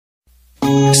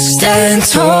Stand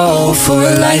tall for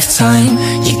a lifetime.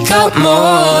 You got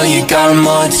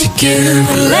more to give.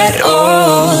 Let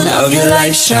all of your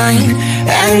light shine,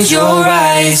 and you'll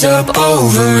rise up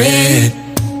over it.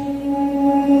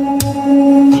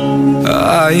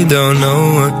 I don't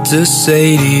know what to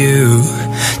say to you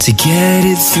to get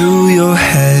it through your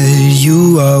head.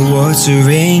 You are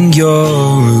watering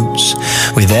your roots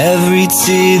with every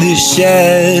tear that's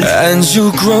shed, and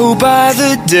you'll grow by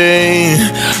the day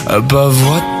above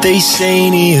what they say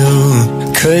to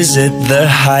you. 'Cause at the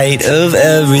height of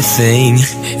everything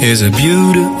is a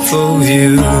beautiful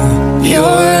view. You're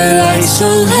a light, so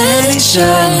let it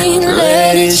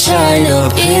shine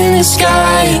up in the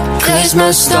sky. 'Cause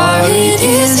my star, it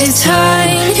is your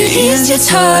time, it is your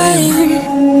time.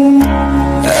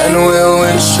 And we'll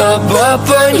wish up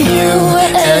on you,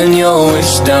 and you'll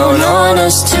wish down on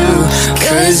us too.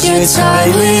 'Cause your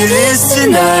time, it is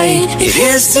tonight, it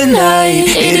is tonight,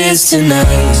 it is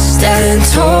tonight. Stand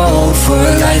tall for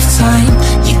a lifetime.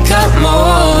 You got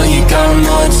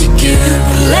more to give.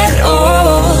 Let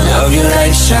all of your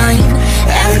light shine,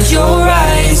 and you'll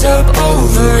rise up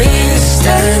over it.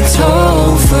 Stand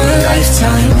tall for a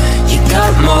lifetime. You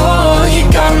got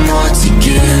more to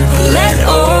give. Let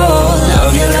all of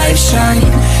your light shine,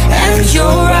 and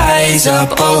you'll rise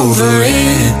up over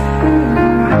it.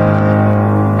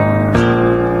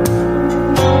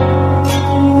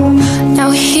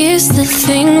 Now here's the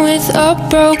thing with a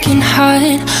broken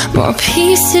heart, more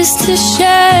pieces to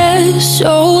share.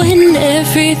 So when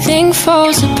everything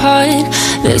falls apart,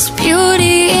 there's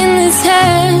beauty in the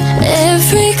tear.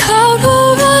 Every cloud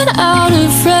will run out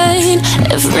of rain,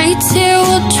 every tear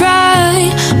will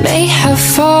dry. May have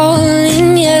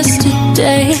fallen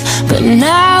yesterday, but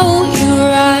now you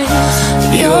rise.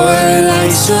 You're a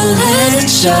light, so let it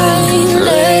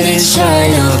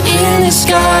shine up in the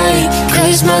sky.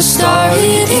 'Cause my star,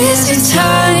 it is your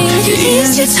time, it is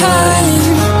your time.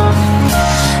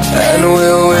 And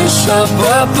we'll wish up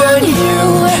on you,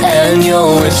 and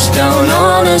you'll wish down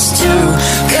on us too.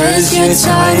 'Cause your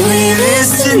time, it is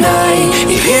tonight,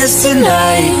 it is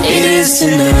tonight, it is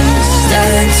tonight.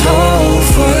 Stand tall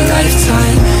for a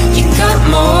lifetime. You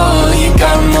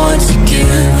got more to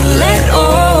give. Let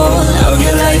all of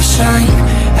your light shine,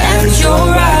 and you'll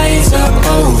rise up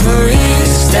over it.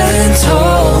 Stand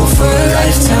tall for a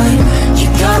lifetime.